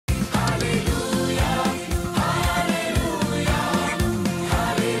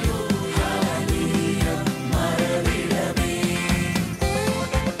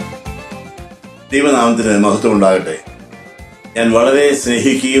ദൈവനാമത്തിന് മഹത്വം ഉണ്ടാകട്ടെ. ഞാൻ വളരെ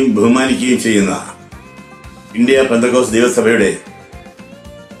സ്നേഹിക്കുകയും ബഹുമാനിക്കുകയും ചെയ്യുന്ന ഇന്ത്യ പെന്തക്കോസ്ത് ദൈവസഭയുടെ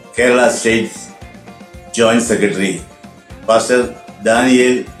Kerala state joint secretary pastor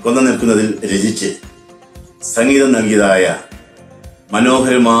Daniel കൊന്നനിൽക്കുന്നതിൽ രചിച്ച് സംഗീതം നൽകിയതായ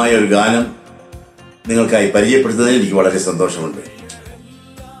മനോഹരമായ ഒരു ഗാനം നിങ്ങൾക്കായി പരിചയപ്പെടുത്തുന്നതിൽ എനിക്ക് വളരെ സന്തോഷമുണ്ട്.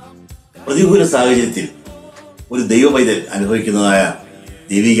 പ്രതികൂല സാഹചര്യത്തിൽ ഒരു ദൈവ പൈതൽ അനുഭവിക്കുന്നതായ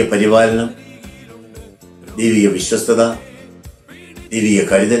ദൈവിക പരിപാലനം, ദൈവിക വിശ്വസ്തത, ദൈവിക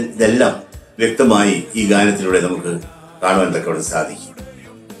കരുതൽ, ഇതെല്ലാം വ്യക്തമായി ഈ ഗാനത്തിലൂടെ നമുക്ക് കാണുവാൻ തക്കവണ്ണം സാധിക്കും.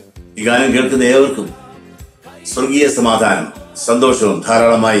 ഈ ഗാനം കേൾക്കുന്ന ഏവർക്കും സ്വർഗീയ സമാധാനം, സന്തോഷവും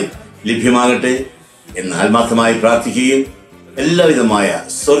ധാരാളമായി ലഭ്യമാകട്ടെ എന്ന് ആത്മാർത്ഥമായി പ്രാർത്ഥിക്കുകയും എല്ലാവിധമായ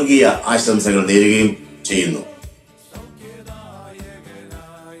സ്വർഗീയ ആശംസകൾ നേരുകയും ചെയ്യുന്നു.